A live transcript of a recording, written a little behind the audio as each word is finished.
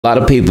A lot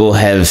of people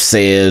have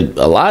said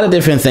a lot of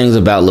different things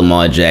about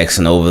Lamar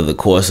Jackson over the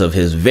course of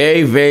his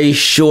very, very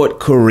short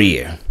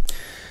career.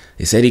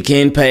 They said he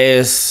can't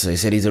pass. They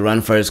said he's a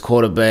run-first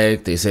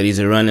quarterback. They said he's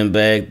a running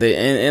back.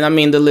 And I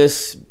mean, the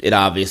list, it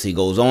obviously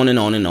goes on and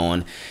on and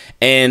on.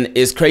 And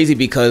it's crazy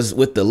because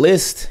with the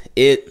list,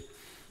 it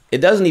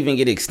doesn't even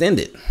get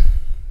extended.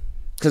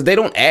 Because they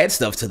don't add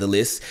stuff to the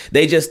list.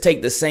 They just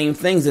take the same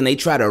things and they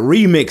try to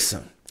remix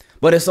them.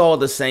 But it's all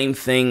the same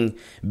thing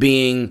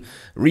being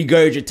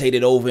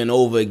regurgitated over and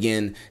over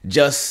again,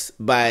 just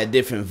by a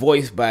different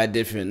voice, by a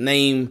different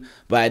name,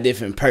 by a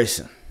different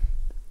person.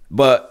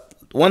 But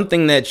one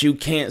thing that you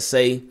can't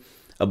say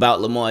about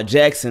Lamar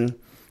Jackson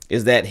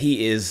is that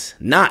he is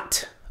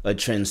not a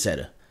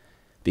trendsetter,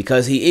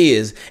 because he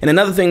is. And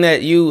another thing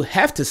that you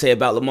have to say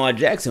about Lamar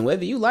Jackson,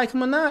 whether you like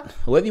him or not,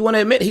 whether you want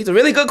to admit he's a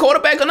really good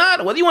quarterback or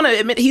not, whether you want to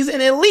admit he's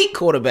an elite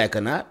quarterback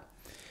or not,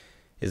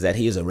 is that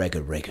he is a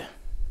record breaker.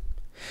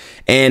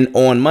 And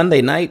on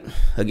Monday night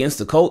against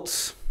the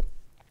Colts,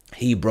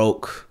 he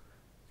broke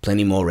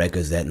plenty more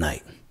records that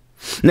night.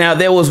 Now,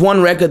 there was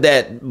one record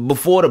that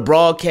before the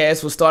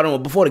broadcast was starting, or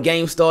before the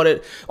game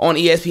started on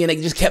ESPN, they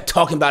just kept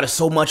talking about it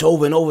so much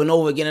over and over and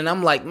over again. And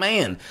I'm like,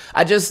 man,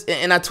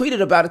 and I tweeted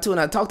about it too, and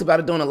I talked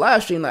about it during the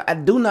live stream. Like, I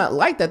do not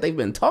like that they've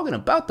been talking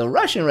about the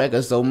rushing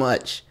record so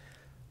much.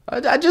 I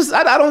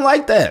don't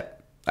like that.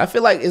 I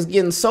feel like it's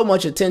getting so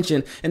much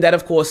attention, and that,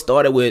 of course,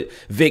 started with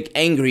Vic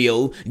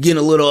Angrio getting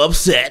a little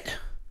upset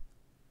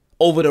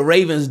over the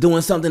Ravens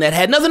doing something that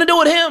had nothing to do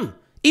with him,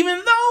 even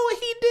though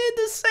he did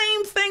the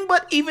same thing,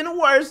 but even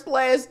worse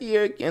last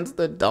year against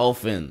the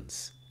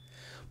Dolphins.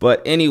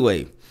 But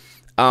anyway,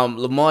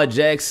 Lamar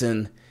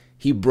Jackson,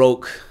 he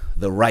broke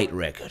the right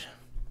record.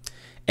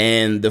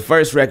 And the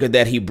first record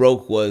that he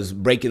broke was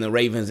breaking the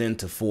Ravens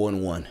into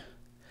 4-1.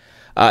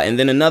 And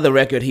then another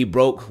record he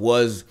broke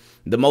was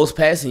the most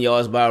passing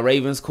yards by a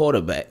Ravens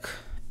quarterback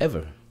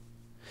ever.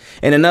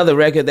 And another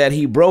record that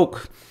he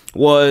broke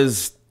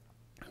was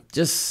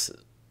just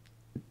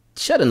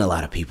shutting a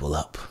lot of people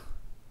up,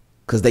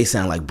 because they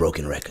sound like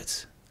broken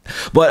records.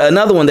 But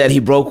another one that he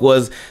broke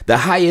was the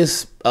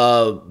highest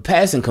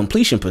passing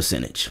completion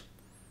percentage,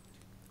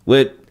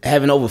 with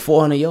having over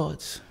 400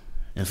 yards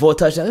and 4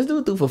 touchdowns. This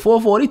dude threw for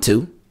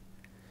 442,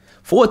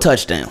 4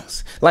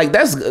 touchdowns. Like,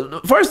 that's,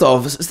 first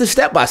off, it's the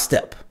step by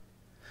step.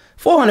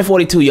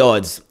 442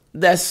 yards.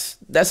 That's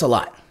a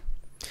lot.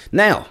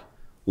 Now,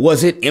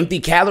 was it empty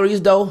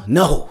calories though?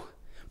 No,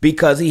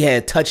 because he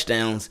had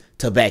touchdowns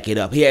to back it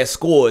up. He had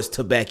scores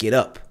to back it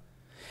up.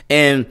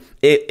 And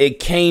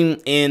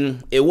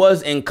it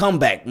was in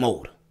comeback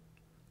mode,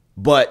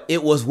 but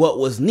it was what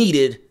was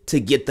needed to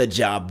get the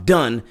job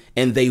done,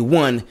 and they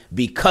won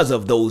because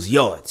of those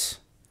yards.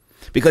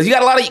 Because you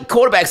got a lot of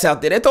quarterbacks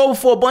out there that throw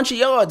for a bunch of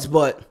yards,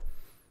 but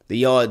the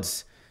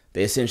yards,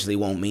 they essentially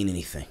won't mean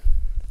anything.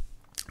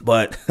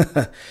 But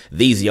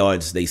these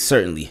yards, they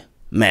certainly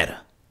matter.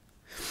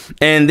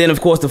 And then,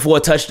 of course, the 4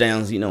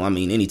 touchdowns, you know, I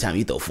mean, anytime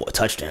you throw 4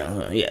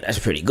 touchdowns, yeah, that's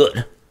pretty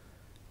good.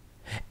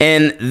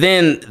 And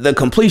then the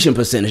completion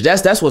percentage,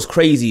 that's what's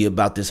crazy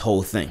about this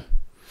whole thing.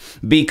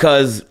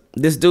 Because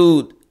this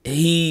dude,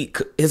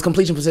 his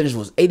completion percentage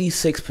was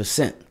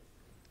 86%.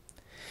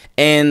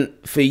 And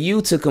for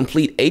you to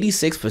complete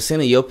 86%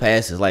 of your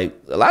passes, like,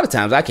 a lot of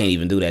times I can't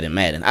even do that in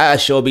Madden. I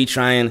sure be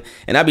trying,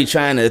 and I be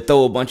trying to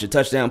throw a bunch of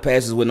touchdown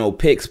passes with no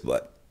picks,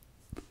 but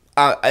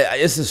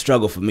it's a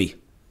struggle for me.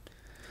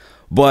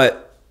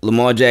 But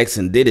Lamar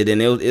Jackson did it,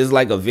 and it was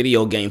like a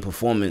video game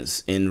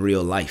performance in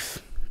real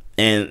life.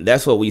 And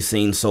that's what we've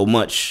seen so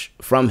much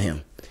from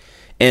him.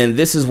 And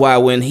this is why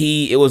when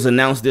it was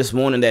announced this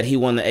morning that he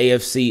won the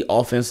AFC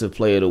Offensive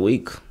Player of the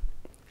Week,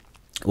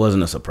 it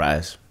wasn't a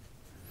surprise.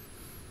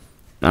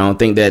 I don't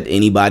think that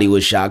anybody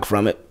was shocked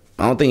from it.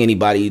 I don't think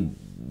anybody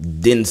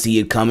didn't see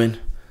it coming.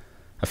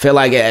 I feel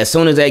like as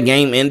soon as that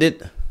game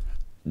ended,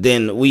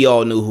 then we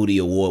all knew who the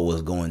award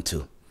was going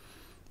to.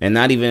 And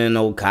not even in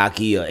no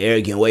cocky or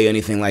arrogant way or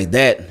anything like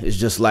that. It's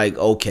just like,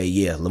 okay,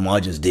 yeah,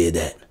 Lamar just did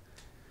that.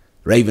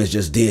 Ravens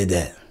just did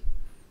that.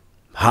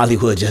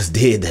 Hollywood just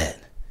did that.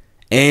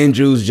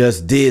 Andrews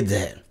just did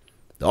that.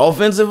 The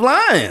offensive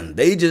line,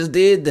 they just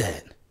did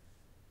that.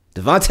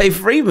 Devontae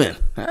Freeman,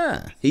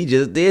 he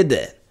just did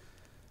that.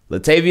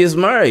 Latavius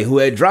Murray, who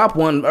had dropped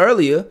one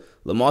earlier,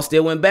 Lamar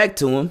still went back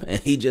to him, and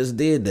he just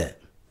did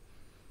that.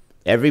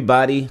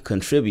 Everybody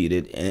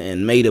contributed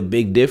and made a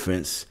big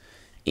difference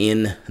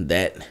in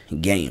that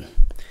game.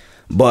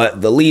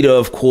 But the leader,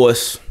 of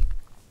course,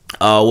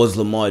 was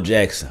Lamar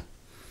Jackson.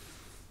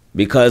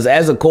 Because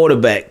as a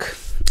quarterback,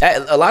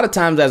 a lot of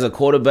times as a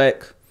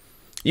quarterback,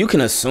 you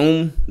can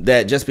assume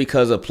that just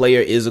because a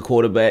player is a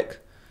quarterback,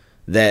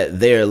 that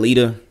they're a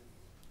leader.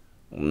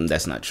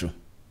 That's not true.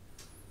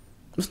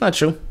 It's not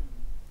true.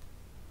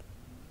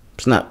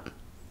 It's not.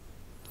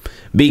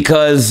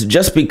 Because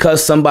just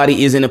because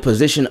somebody is in a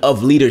position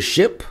of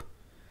leadership,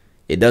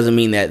 it doesn't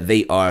mean that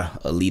they are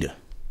a leader.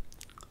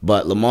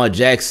 But Lamar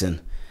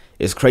Jackson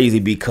is crazy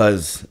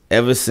because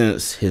ever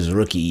since his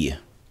rookie year,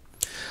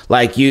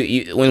 like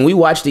when we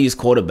watch these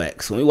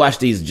quarterbacks, when we watch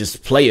these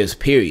just players,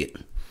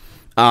 period,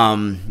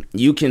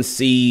 You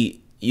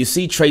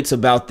see traits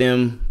about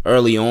them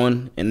early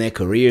on in their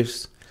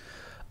careers.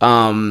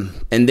 And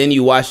then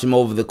you watch them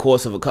over the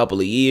course of a couple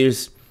of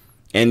years,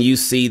 and you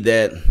see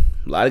that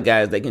a lot of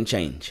guys, they can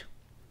change.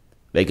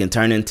 They can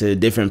turn into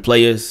different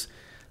players.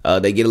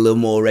 They get a little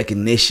more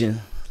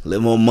recognition, a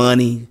little more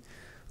money,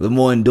 a little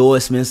more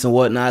endorsements and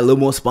whatnot, a little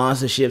more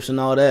sponsorships and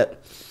all that.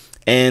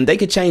 And they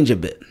could change a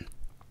bit.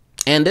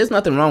 And there's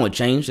nothing wrong with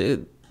change.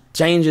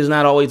 Change is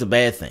not always a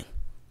bad thing.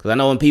 Because I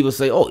know when people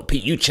say, oh,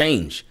 Pete, you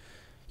change.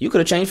 You could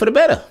have changed for the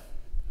better.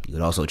 You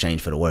could also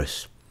change for the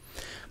worse.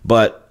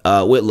 But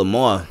with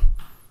Lamar,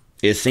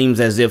 it seems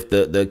as if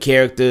the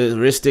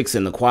characteristics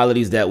and the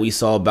qualities that we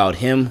saw about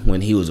him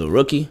when he was a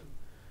rookie,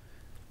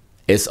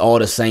 it's all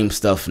the same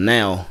stuff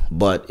now,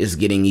 but it's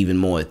getting even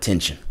more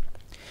attention.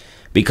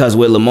 Because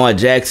with Lamar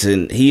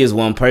Jackson, he is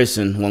one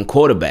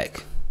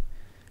quarterback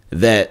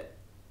that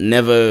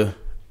never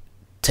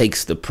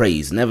takes the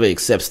praise, never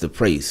accepts the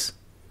praise.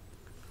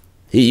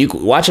 You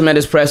watch him at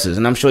his pressers,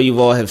 and I'm sure you've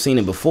all have seen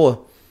it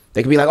before.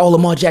 They can be like, oh,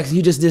 Lamar Jackson,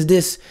 you just did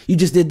this, you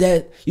just did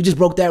that, you just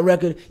broke that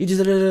record, you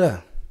just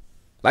da-da-da-da.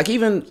 Like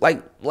even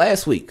like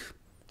last week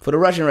for the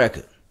rushing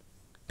record.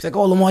 He's like,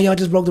 oh, Lamar, y'all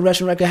just broke the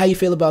rushing record. How you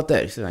feel about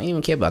that? He said, I didn't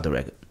even care about the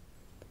record.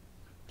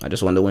 I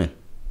just wanted to win.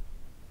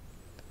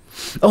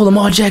 Oh,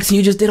 Lamar Jackson,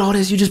 you just did all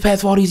this. You just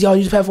passed for all these yards.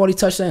 You just passed for all these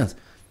touchdowns.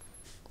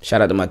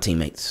 Shout out to my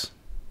teammates.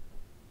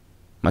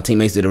 My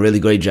teammates did a really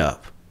great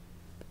job.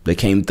 They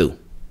came through.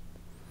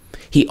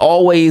 He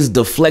always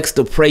deflects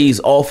the praise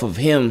off of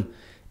him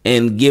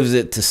and gives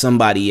it to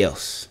somebody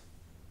else.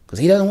 Because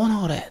he doesn't want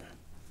all that.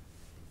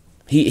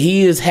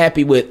 He is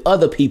happy with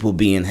other people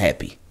being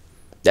happy.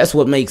 That's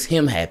what makes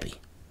him happy.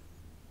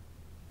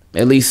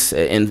 At least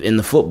in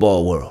the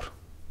football world.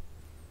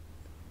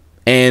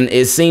 And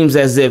it seems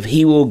as if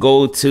he will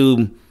go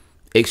to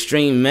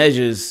extreme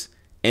measures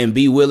and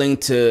be willing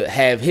to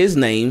have his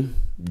name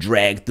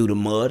dragged through the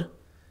mud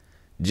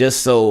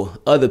just so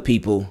other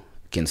people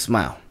can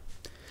smile.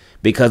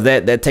 Because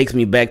that takes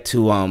me back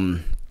to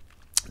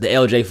the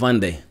LJ Fun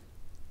Day.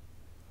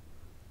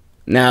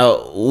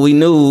 Now, we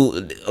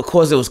knew, of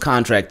course, there was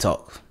contract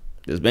talk.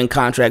 There's been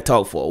contract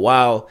talk for a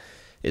while.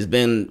 It's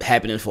been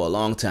happening for a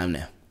long time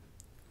now.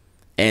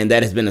 And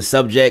that has been a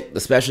subject,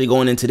 especially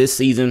going into this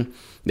season,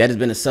 that has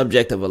been a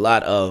subject of a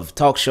lot of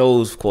talk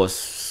shows. Of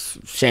course,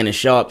 Shannon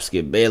Sharp,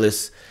 Skip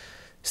Bayless,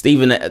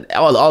 Steven,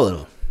 all of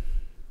them.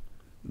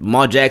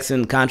 Lamar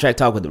Jackson, contract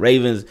talk with the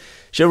Ravens.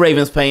 Should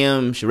Ravens pay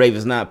him? Should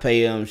Ravens not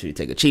pay him? Should he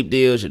take a cheap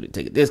deal? Should he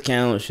take a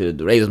discount? Should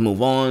the Ravens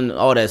move on?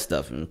 All that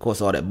stuff. And, of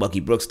course, all that Bucky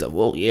Brooks stuff.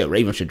 Well, yeah,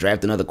 Ravens should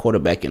draft another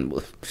quarterback.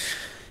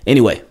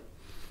 Anyway.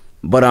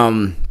 But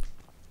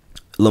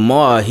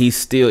Lamar,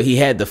 he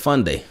had the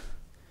fun day.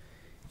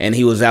 And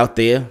he was out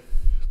there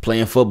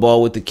playing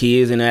football with the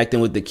kids, interacting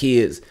with the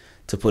kids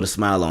to put a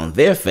smile on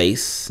their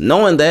face,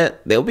 knowing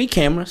that there'll be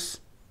cameras,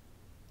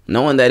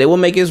 knowing that it will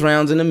make his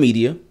rounds in the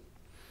media.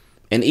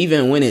 And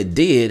even when it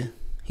did,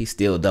 he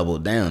still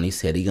doubled down. He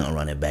said he's going to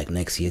run it back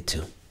next year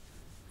too.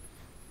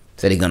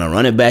 Said he's going to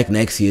run it back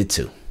next year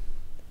too.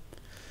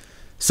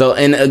 So,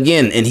 and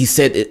again, and he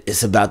said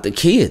it's about the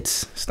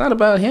kids. It's not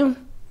about him.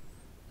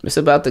 It's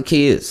about the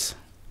kids.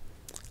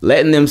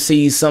 Letting them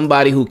see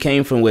somebody who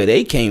came from where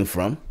they came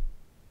from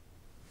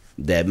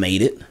that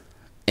made it.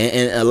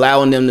 And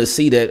allowing them to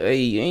see that, hey,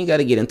 you ain't got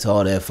to get into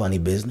all that funny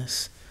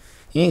business.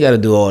 You ain't got to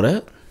do all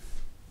that.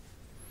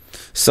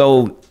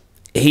 So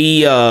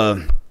he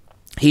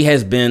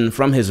has been,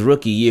 from his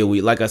rookie year,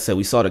 like I said,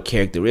 we saw the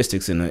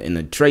characteristics in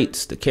the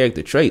traits, the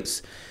character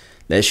traits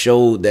that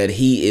showed that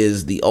he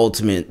is the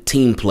ultimate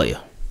team player.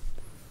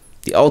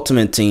 The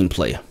ultimate team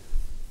player.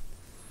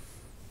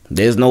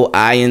 There's no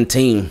I in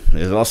team.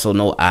 There's also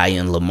no I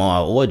in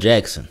Lamar or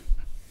Jackson.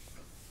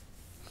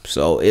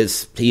 So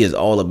he is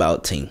all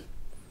about team.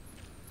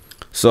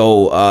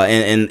 So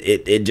and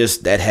it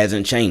just, that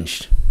hasn't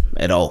changed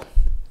at all.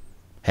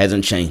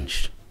 Hasn't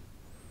changed.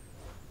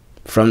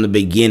 From the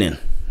beginning.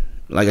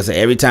 Like I said,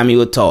 every time he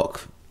would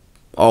talk,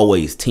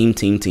 always team,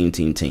 team, team,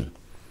 team, team.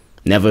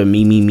 Never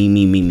me, me, me,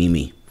 me, me, me,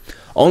 me.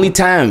 Only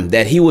time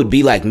that he would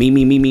be like me,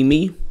 me, me, me,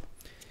 me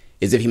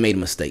is if he made a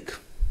mistake.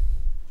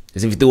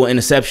 Is if he threw an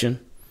interception,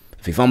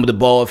 if he fumbled the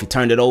ball, if he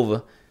turned it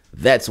over.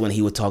 That's when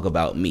he would talk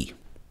about me.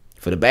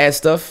 For the bad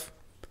stuff,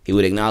 he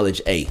would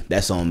acknowledge, hey,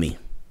 that's on me.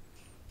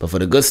 But for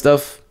the good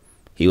stuff,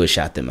 he would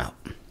shout them out.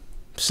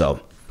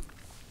 So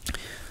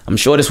I'm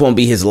sure this won't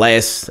be his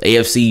last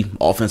AFC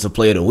Offensive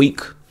Player of the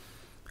Week.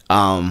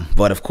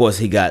 But, of course,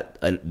 he got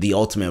the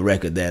ultimate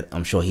record that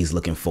I'm sure he's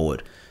looking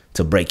forward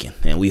to breaking.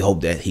 And we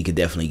hope that he could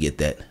definitely get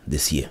that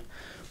this year.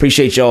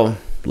 Appreciate y'all.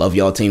 Love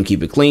y'all, team.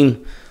 Keep it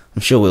clean.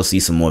 I'm sure we'll see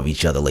some more of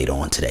each other later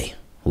on today.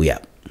 We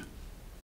out.